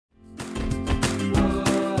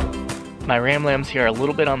My ram lambs here are a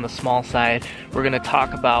little bit on the small side. We're gonna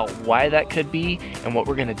talk about why that could be and what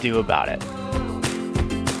we're gonna do about it.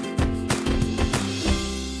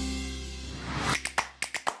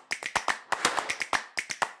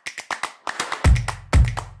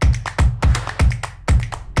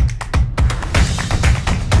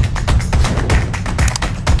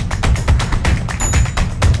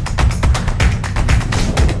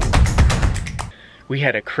 We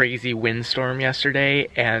had a crazy windstorm yesterday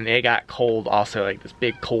and it got cold also, like this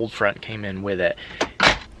big cold front came in with it.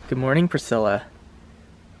 Good morning, Priscilla.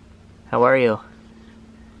 How are you?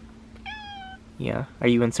 Yeah, are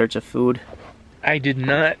you in search of food? I did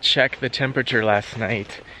not check the temperature last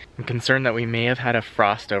night. I'm concerned that we may have had a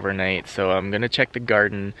frost overnight, so I'm gonna check the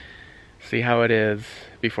garden, see how it is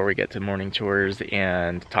before we get to morning chores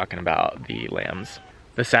and talking about the lambs.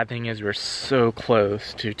 The sad thing is we're so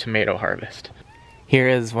close to tomato harvest. Here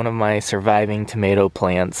is one of my surviving tomato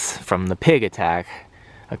plants from the pig attack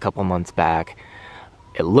a couple months back.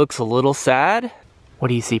 It looks a little sad. What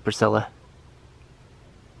do you see, Priscilla?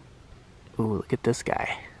 Ooh, look at this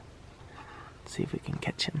guy. Let's see if we can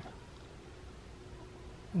catch him.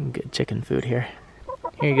 Good chicken food here.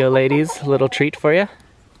 Here you go, ladies. A little treat for you.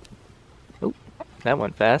 Oh, that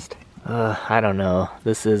went fast. I don't know.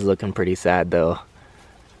 This is looking pretty sad though.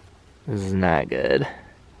 This is not good.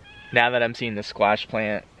 Now that I'm seeing the squash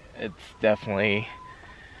plant, it's definitely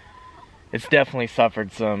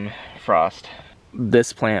suffered some frost.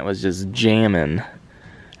 This plant was just jamming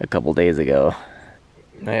a couple days ago.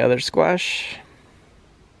 My other squash,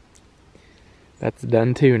 that's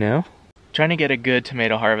done too now. Trying to get a good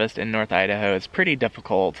tomato harvest in North Idaho is pretty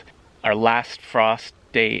difficult. Our last frost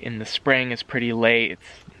date in the spring is pretty late,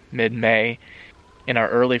 it's mid-May. And our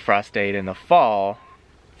early frost date in the fall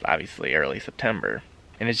is obviously early September.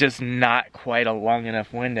 And it's just not quite a long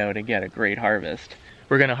enough window to get a great harvest.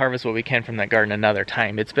 We're gonna harvest what we can from that garden another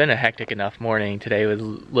time. It's been a hectic enough morning. Today was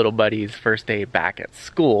little buddy's first day back at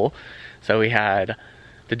school, so we had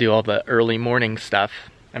to do all the early morning stuff.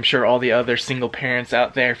 I'm sure all the other single parents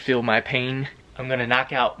out there feel my pain. I'm gonna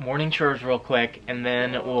knock out morning chores real quick, and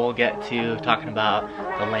then we'll get to talking about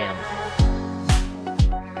the lambs.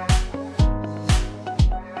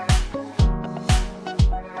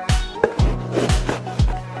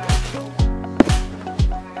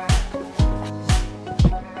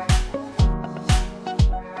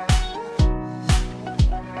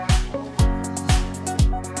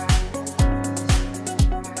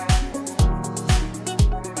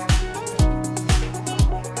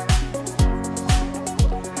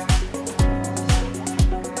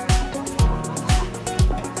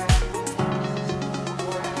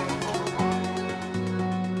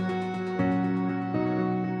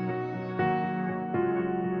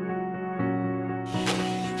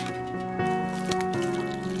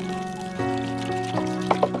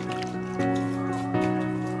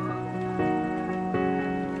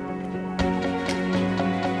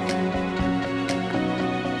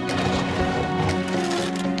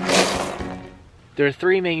 There are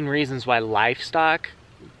three main reasons why livestock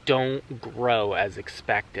don't grow as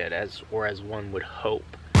expected, or as one would hope.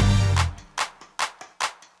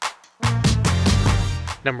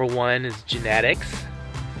 Number one is genetics,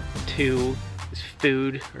 2 is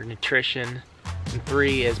food or nutrition, and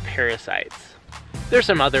 3 is parasites. There's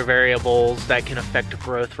some other variables that can affect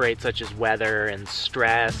growth rate, such as weather and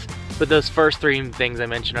stress, but those first 3 things I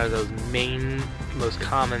mentioned are those main, most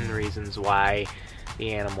common reasons why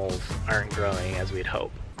the animals aren't growing as we'd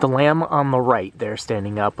hope. The lamb on the right there,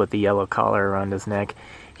 standing up with the yellow collar around his neck,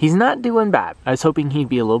 he's not doing bad. I was hoping he'd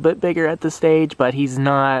be a little bit bigger at this stage, but he's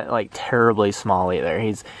not like terribly small either.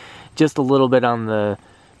 He's just a little bit on the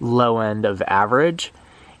low end of average.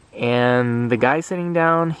 And the guy sitting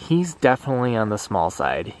down, he's definitely on the small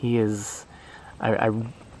side. He is, I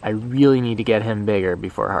really need to get him bigger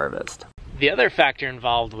before harvest. The other factor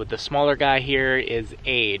involved with the smaller guy here is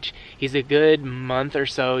age. He's a good month or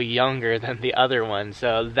so younger than the other one,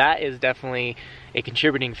 so that is definitely a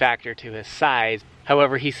contributing factor to his size.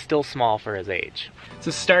 However, he's still small for his age. So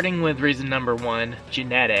starting with reason number 1,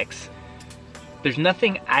 genetics. There's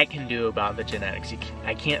nothing I can do about the genetics.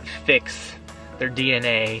 I can't fix their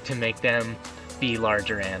DNA to make them be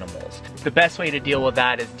larger animals. The best way to deal with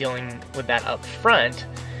that is dealing with that up front.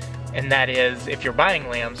 And that is, if you're buying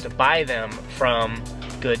lambs, to buy them from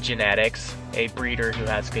good genetics, a breeder who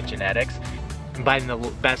has good genetics, and buy the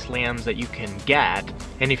best lambs that you can get.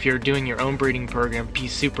 And if you're doing your own breeding program, be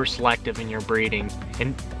super selective in your breeding,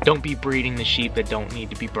 and don't be breeding the sheep that don't need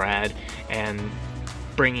to be bred and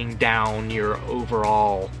bringing down your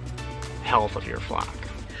overall health of your flock.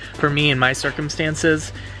 For me, in my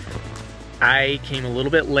circumstances, I came a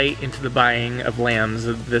little bit late into the buying of lambs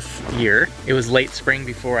this year. It was late spring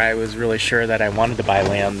before I was really sure that I wanted to buy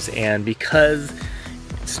lambs, and because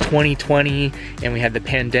it's 2020 and we had the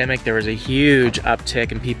pandemic, there was a huge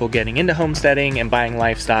uptick in people getting into homesteading and buying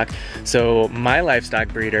livestock. So my livestock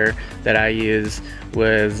breeder that I use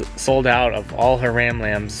was sold out of all her ram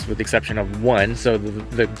lambs with the exception of one. So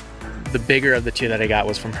the bigger of the two that I got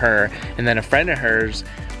was from her, and then a friend of hers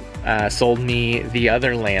sold me the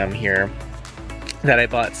other lamb here that I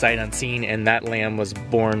bought sight unseen, and that lamb was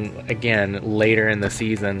born again later in the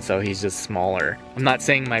season, so he's just smaller. I'm not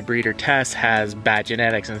saying my breeder Tess has bad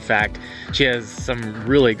genetics. In fact, she has some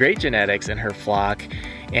really great genetics in her flock,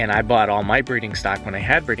 and I bought all my breeding stock when I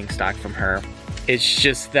had breeding stock from her. It's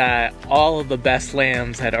just that all of the best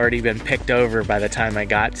lambs had already been picked over by the time I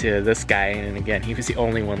got to this guy, and again, he was the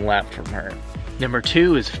only one left from her. Number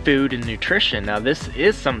 2 is food and nutrition. Now this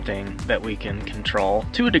is something that we can control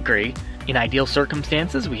to a degree. In ideal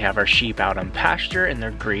circumstances, we have our sheep out on pasture and they're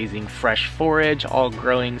grazing fresh forage all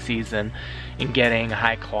growing season and getting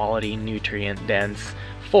high quality, nutrient dense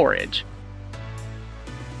forage.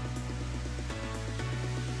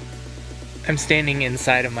 I'm standing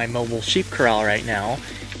inside of my mobile sheep corral right now.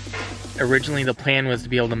 Originally the plan was to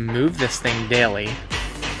be able to move this thing daily.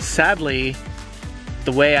 Sadly,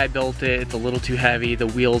 the way I built it, it's a little too heavy. The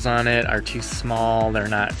wheels on it are too small. They're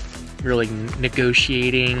not really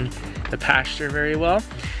negotiating the pasture very well.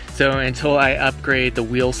 So until I upgrade the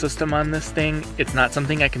wheel system on this thing, it's not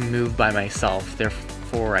something I can move by myself.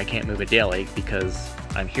 Therefore, I can't move it daily because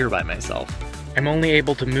I'm here by myself. I'm only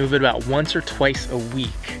able to move it about once or twice a week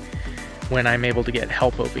when I'm able to get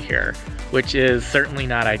help over here, which is certainly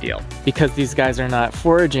not ideal. Because these guys are not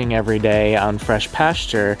foraging every day on fresh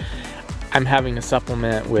pasture, I'm having to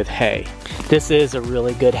supplement with hay. This is a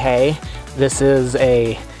really good hay. This is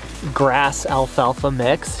a grass alfalfa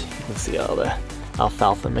mix. You can see all the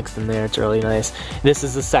alfalfa mixed in there, it's really nice. This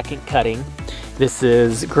is the second cutting. This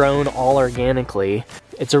is grown all organically.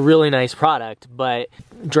 It's a really nice product, but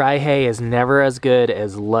dry hay is never as good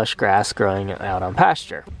as lush grass growing out on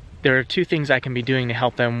pasture. There are 2 things I can be doing to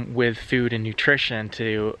help them with food and nutrition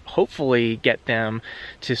to hopefully get them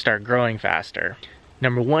to start growing faster.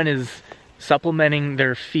 Number 1 is supplementing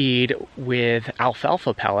their feed with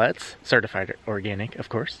alfalfa pellets, certified organic, of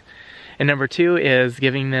course. And number 2 is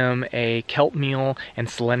giving them a kelp meal and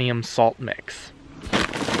selenium salt mix.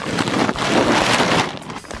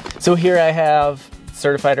 So here I have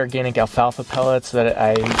certified organic alfalfa pellets that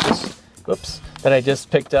I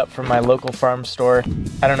just picked up from my local farm store.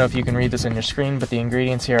 I don't know if you can read this on your screen, but the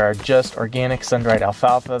ingredients here are just organic sun-dried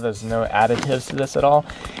alfalfa. There's no additives to this at all.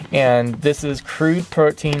 And this is crude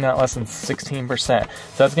protein, not less than 16%. So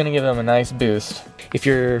that's gonna give them a nice boost. If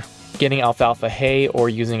you're getting alfalfa hay or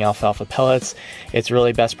using alfalfa pellets, it's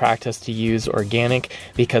really best practice to use organic,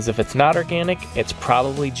 because if it's not organic, it's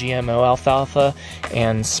probably GMO alfalfa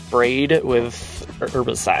and sprayed with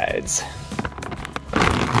herbicides.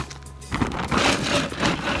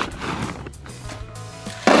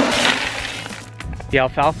 The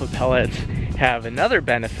alfalfa pellets have another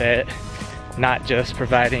benefit, not just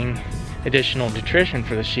providing additional nutrition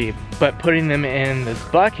for the sheep, but putting them in this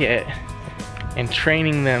bucket and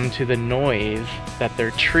training them to the noise that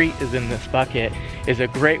their treat is in this bucket is a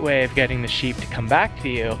great way of getting the sheep to come back to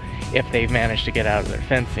you if they've managed to get out of their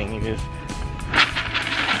fencing. You just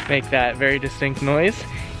make that very distinct noise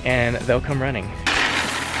and they'll come running.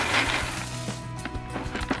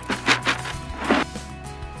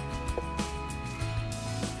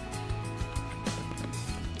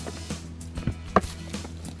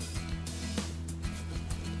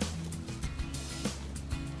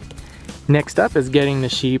 Next up is getting the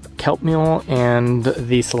sheep kelp meal and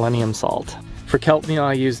the selenium salt. For kelp meal,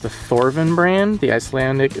 I use the Thorvin brand, the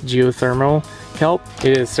Icelandic geothermal kelp.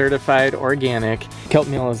 It is certified organic. Kelp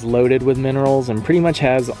meal is loaded with minerals and pretty much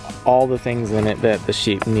has all the things in it that the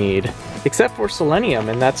sheep need, except for selenium,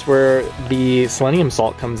 and that's where the selenium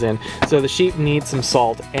salt comes in. So the sheep need some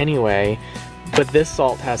salt anyway, but this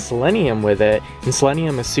salt has selenium with it, and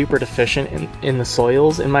selenium is super deficient in the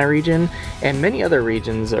soils in my region and many other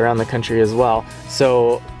regions around the country as well.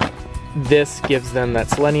 So this gives them that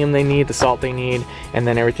selenium they need, the salt they need, and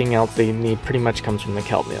then everything else they need pretty much comes from the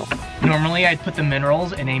kelp meal. Normally I'd put the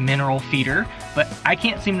minerals in a mineral feeder, but I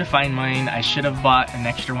can't seem to find mine. I should have bought an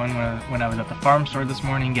extra one when I was at the farm store this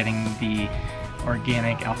morning getting the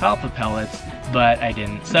organic alfalfa pellets, but I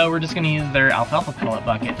didn't. So we're just gonna use their alfalfa pellet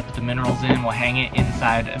bucket to put the minerals in. We'll hang it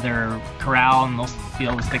inside their corral and they'll be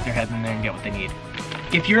able to stick their heads in there and get what they need.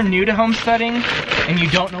 If you're new to homesteading and you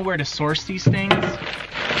don't know where to source these things,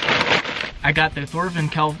 I got the Thorfinn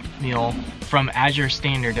Kelp Meal from Azure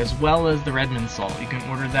Standard, as well as the Redmond Salt. You can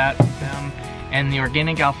order that from them. And the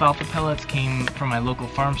organic alfalfa pellets came from my local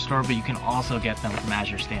farm store, but you can also get them from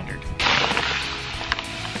Azure Standard.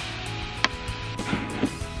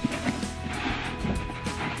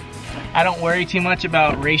 I don't worry too much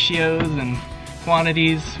about ratios and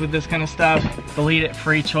quantities with this kind of stuff. They'll eat it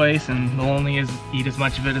free choice, and they'll only eat as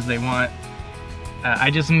much of it as they want.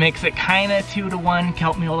 I just mix it kind of 2-to-1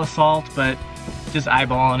 kelp meal to salt, but just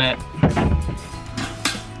eyeballing it.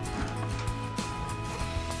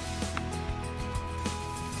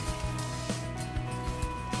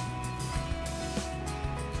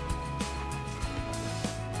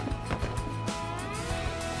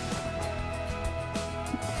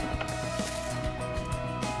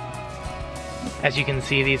 As you can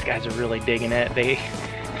see, these guys are really digging it.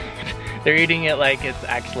 They're eating it like it's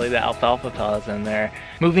actually the alfalfa pellets in there.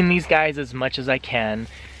 Moving these guys as much as I can,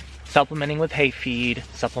 supplementing with hay feed,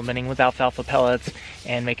 supplementing with alfalfa pellets,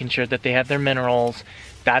 and making sure that they have their minerals.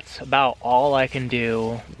 That's about all I can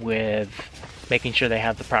do with making sure they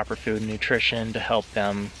have the proper food and nutrition to help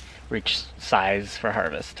them reach size for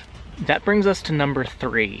harvest. That brings us to number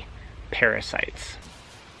 3, parasites.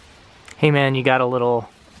 Hey man, you got a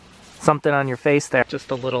little something on your face there.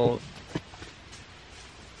 Just a little.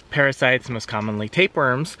 Parasites, most commonly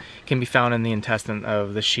tapeworms, can be found in the intestine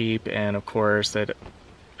of the sheep, and of course it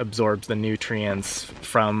absorbs the nutrients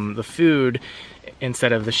from the food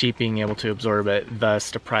instead of the sheep being able to absorb it,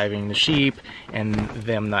 thus depriving the sheep and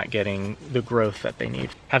them not getting the growth that they need.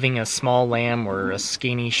 Having a small lamb or a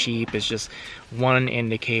skinny sheep is just one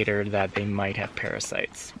indicator that they might have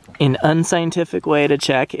parasites. An unscientific way to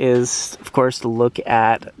check is, of course, to look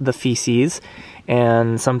at the feces.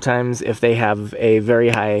 And sometimes if they have a very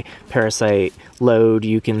high parasite load,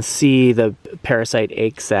 you can see the parasite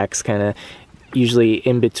egg sacs kind of usually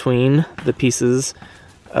in between the pieces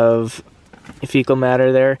of fecal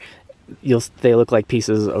matter there. They look like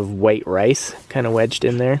pieces of white rice kind of wedged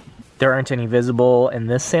in there. There aren't any visible in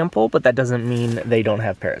this sample, but that doesn't mean they don't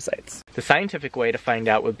have parasites. The scientific way to find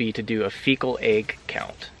out would be to do a fecal egg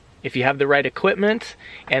count. If you have the right equipment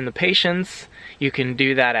and the patience, you can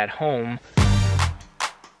do that at home.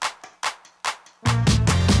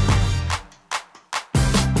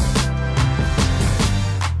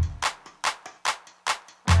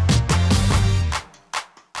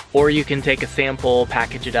 Or you can take a sample,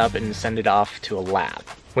 package it up, and send it off to a lab.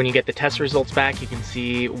 When you get the test results back, you can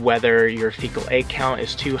see whether your fecal egg count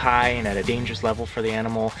is too high and at a dangerous level for the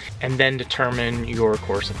animal, and then determine your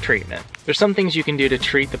course of treatment. There's some things you can do to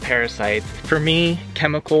treat the parasites. For me,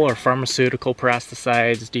 chemical or pharmaceutical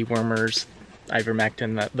parasiticides, dewormers,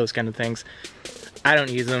 ivermectin, those kind of things, I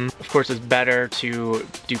don't use them. Of course, it's better to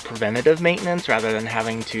do preventative maintenance rather than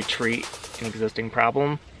having to treat an existing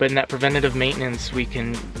problem. But in that preventative maintenance, we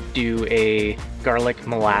can do a garlic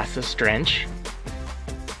molasses drench.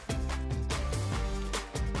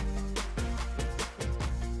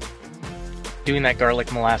 Doing that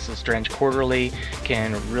garlic molasses drench quarterly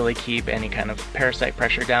can really keep any kind of parasite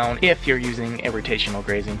pressure down if you're using a rotational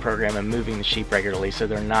grazing program and moving the sheep regularly so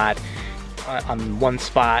they're not on one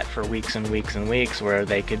spot for weeks and weeks and weeks where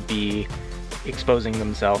they could be exposing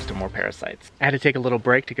themselves to more parasites. I had to take a little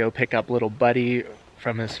break to go pick up little buddy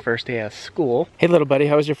from his first day of school. Hey little buddy,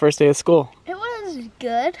 how was your first day of school? It was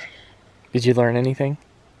good. Did you learn anything?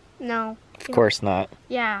 No. Of course not.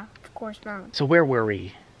 Yeah, of course not. So where were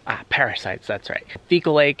we? Parasites, that's right.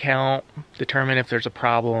 Fecal egg count, determine if there's a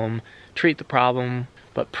problem, treat the problem,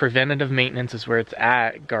 but preventative maintenance is where it's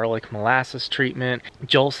at. Garlic molasses treatment.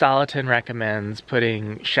 Joel Salatin recommends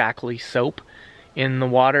putting Shaklee soap in the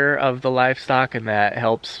water of the livestock, and that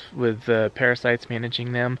helps with the parasites,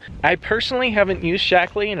 managing them. I personally haven't used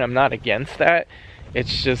Shaklee, and I'm not against that.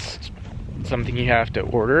 It's just something you have to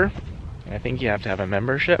order, and I think you have to have a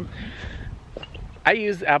membership. I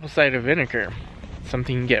use apple cider vinegar.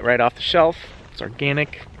 Something you can get right off the shelf. It's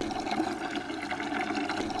organic.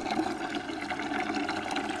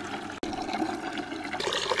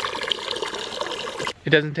 It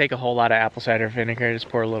doesn't take a whole lot of apple cider vinegar, just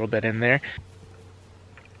pour a little bit in there.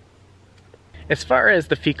 As far as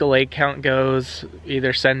the fecal egg count goes,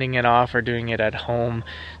 either sending it off or doing it at home,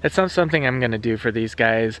 that's not something I'm going to do for these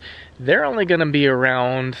guys. They're only going to be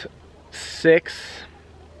around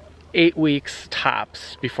 6-8 weeks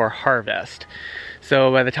tops before harvest.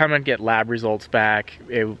 So by the time I'd get lab results back,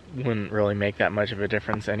 it wouldn't really make that much of a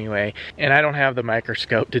difference anyway. And I don't have the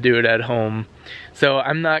microscope to do it at home. So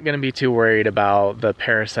I'm not going to be too worried about the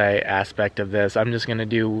parasite aspect of this. I'm just going to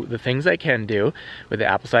do the things I can do with the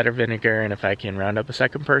apple cider vinegar, and if I can round up a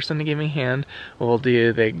second person to give me a hand, we'll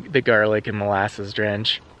do the garlic and molasses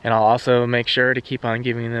drench. And I'll also make sure to keep on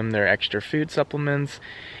giving them their extra food supplements,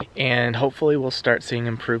 and hopefully we'll start seeing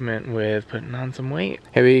improvement with putting on some weight.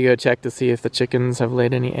 Hey, will you go check to see if the chickens have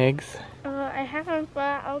laid any eggs? I haven't,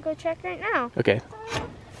 but I'll go check right now. Okay.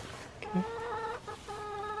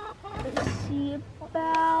 Let's see,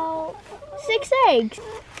 about 6 eggs.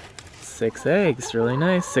 6 eggs, really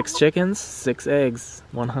nice. 6 chickens, 6 eggs,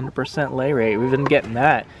 100% lay rate. We've been getting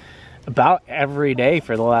that about every day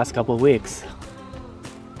for the last couple of weeks.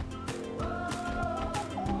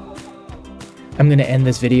 I'm going to end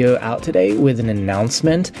this video out today with an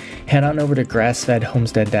announcement. Head on over to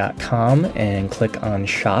grassfedhomestead.com and click on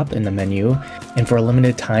shop in the menu. And for a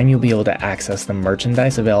limited time, you'll be able to access the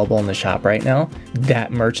merchandise available in the shop right now.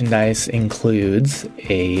 That merchandise includes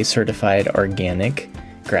a certified organic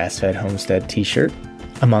grass-fed homestead t-shirt,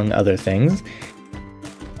 among other things.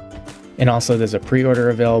 And also there's a pre-order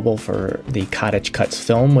available for the Cottage Cuts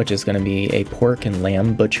film, which is going to be a pork and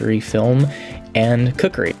lamb butchery film and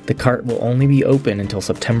cookery. The cart will only be open until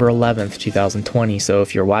September 11th, 2020. So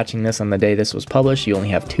if you're watching this on the day this was published, you only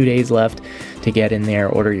have 2 days left to get in there,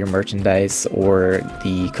 order your merchandise or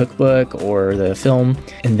the cookbook or the film.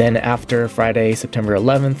 And then after Friday, September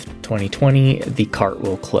 11th, 2020, the cart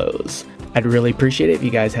will close. I'd really appreciate it if you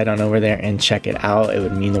guys head on over there and check it out. It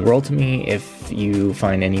would mean the world to me if you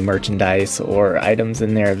find any merchandise or items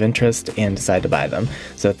in there of interest and decide to buy them.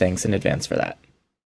 So thanks in advance for that.